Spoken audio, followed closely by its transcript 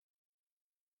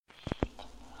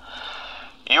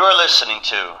You are listening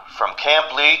to From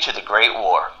Camp Lee to the Great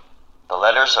War, the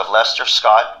letters of Lester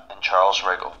Scott and Charles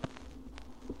Riggle.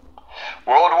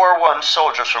 World War I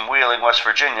soldiers from Wheeling, West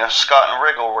Virginia, Scott and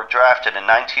Riggle were drafted in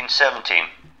 1917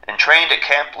 and trained at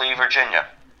Camp Lee, Virginia.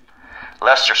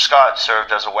 Lester Scott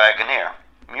served as a wagoneer,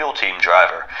 mule team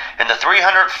driver, in the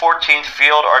 314th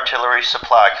Field Artillery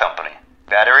Supply Company,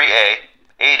 Battery A,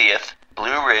 80th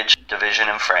Blue Ridge Division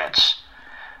in France.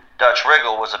 Dutch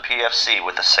Riggle was a PFC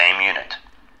with the same unit.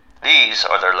 These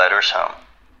are their letters home.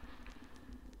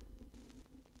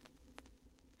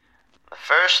 The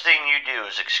first thing you do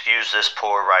is excuse this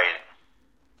poor writing.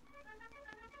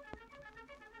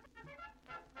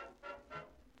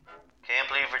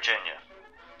 Camp Lee, Virginia,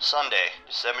 Sunday,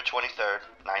 December 23rd,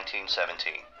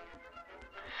 1917.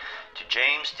 To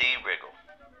James D. Riggle.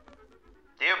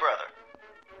 Dear Brother,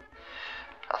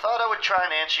 I thought I would try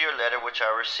and answer your letter which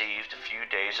I received a few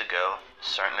days ago.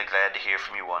 Certainly glad to hear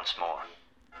from you once more.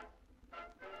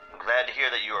 I'm glad to hear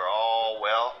that you are all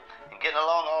well and getting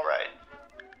along all right.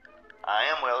 I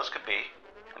am well as could be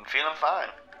and feeling fine.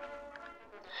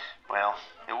 Well,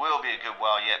 it will be a good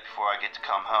while yet before I get to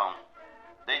come home.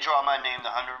 They draw my name the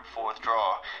 104th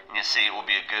draw, and you see it will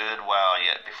be a good while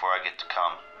yet before I get to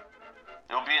come.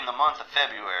 It will be in the month of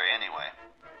February anyway.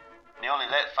 They only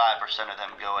let 5% of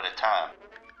them go at a time.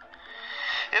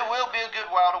 It will be a good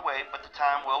while to wait, but the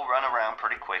time will run around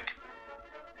pretty quick.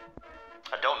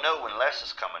 I don't know when Les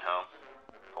is coming home.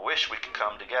 I wish we could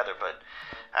come together, but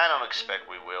I don't expect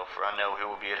we will, for I know he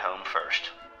will be at home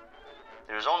first.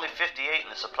 There's only 58 in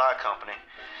the supply company,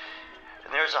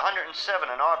 and there's 107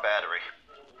 in our battery.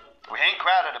 We ain't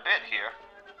crowded a bit here.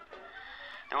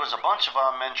 There was a bunch of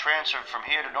our men transferred from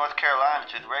here to North Carolina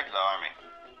to the regular army.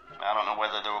 I don't know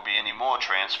whether there will be any more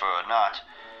transfer or not.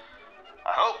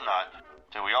 I hope not,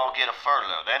 till we all get a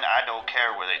furlough. Then I don't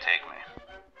care where they take me.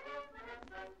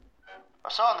 I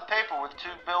saw in the paper where the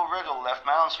two Bill Riggle left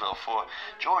Moundsville for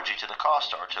Georgie to the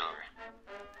Cost Artillery.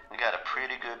 We got a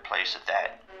pretty good place at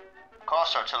that.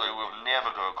 Cost Artillery will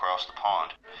never go across the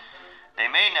pond. They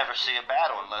may never see a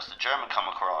battle unless the German come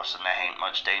across, and there ain't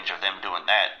much danger of them doing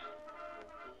that.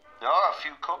 There are a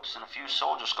few cooks and a few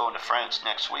soldiers going to France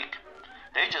next week.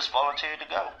 They just volunteered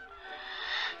to go.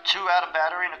 2 out of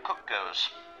battery and a cook goes.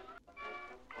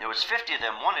 There was 50 of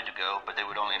them wanted to go, but they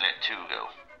would only let 2 go.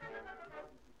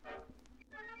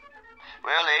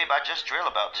 Well, Abe, I just drilled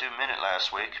about 2 minutes last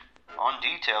week, on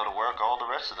detail to work all the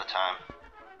rest of the time.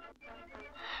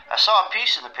 I saw a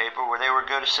piece in the paper where they were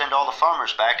going to send all the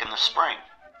farmers back in the spring.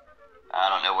 I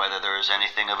don't know whether there is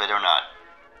anything of it or not.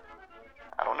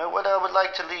 I don't know whether I would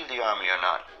like to leave the army or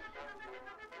not.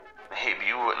 Abe,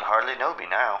 you wouldn't hardly know me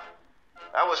now.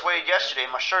 I was weighed yesterday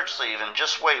in my shirt sleeve and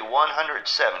just weighed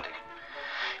 170.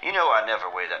 You know I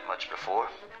never weighed that much before.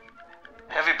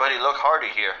 Everybody look hardy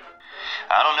here.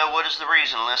 I don't know what is the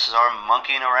reason Les is our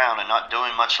monkeying around and not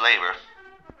doing much labor.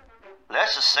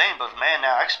 Les is same, but man,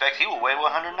 now I expect he will weigh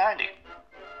 190.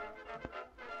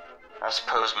 I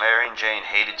suppose Mary and Jane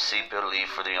hated to see Bill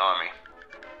leave for the army.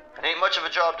 It ain't much of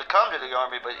a job to come to the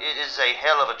army, but it is a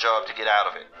hell of a job to get out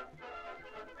of it.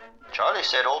 Charlie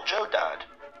said old Joe died.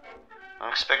 I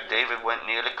expect David went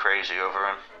nearly crazy over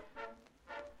him.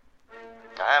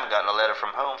 I haven't gotten a letter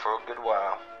from home for a good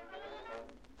while.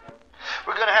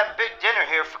 We're going to have a big dinner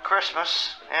here for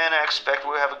Christmas, and I expect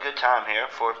we'll have a good time here,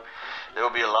 for there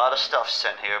will be a lot of stuff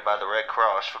sent here by the Red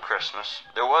Cross for Christmas.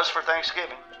 There was for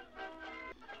Thanksgiving.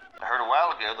 I heard a while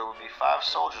ago there will be 5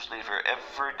 soldiers leave here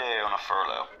every day on a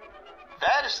furlough. If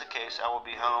that is the case, I will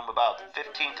be home about the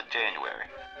 15th of January.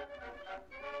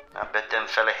 I bet them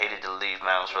fella hated to leave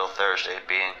Moundsville Thursday,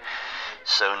 being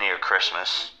so near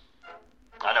Christmas.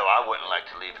 I know I wouldn't like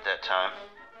to leave at that time.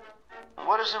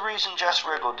 What is the reason Jess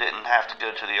Riggle didn't have to go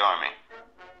to the army?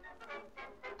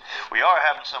 We are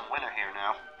having some winter here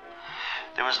now.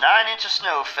 There was 9 inches of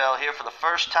snow fell here for the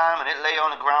first time, and it lay on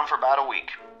the ground for about a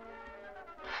week.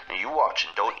 Now you watch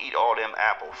and don't eat all them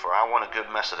apples, for I want a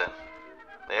good mess of them.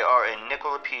 They are a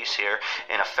nickel apiece here,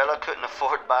 and a fella couldn't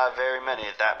afford to buy very many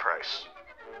at that price.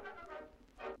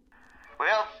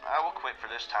 Well, I will quit for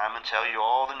this time and tell you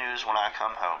all the news when I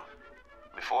come home.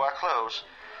 Before I close,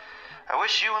 I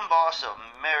wish you and Boss a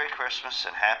Merry Christmas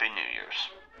and Happy New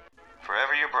Year's.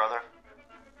 Forever your brother,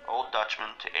 Old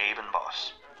Dutchman to Abe and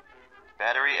Boss.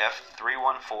 Battery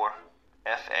F314,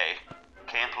 FA,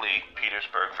 Camp Lee,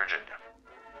 Petersburg, Virginia.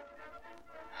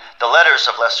 The letters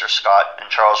of Lester Scott and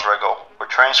Charles Riggle were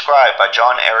transcribed by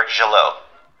John Eric Gillot.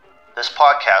 This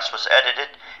podcast was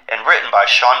edited and written by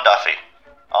Sean Duffy.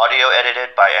 Audio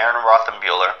edited by Aaron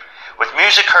Rothenbuehler, with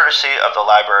music courtesy of the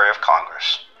Library of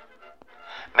Congress.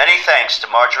 Many thanks to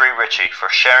Marjorie Ritchie for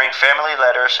sharing family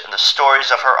letters and the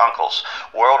stories of her uncles,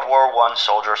 World War I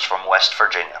soldiers from West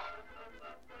Virginia.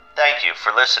 Thank you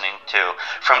for listening to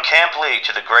From Camp Lee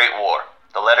to the Great War,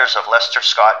 the letters of Lester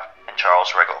Scott and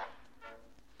Charles Riggle.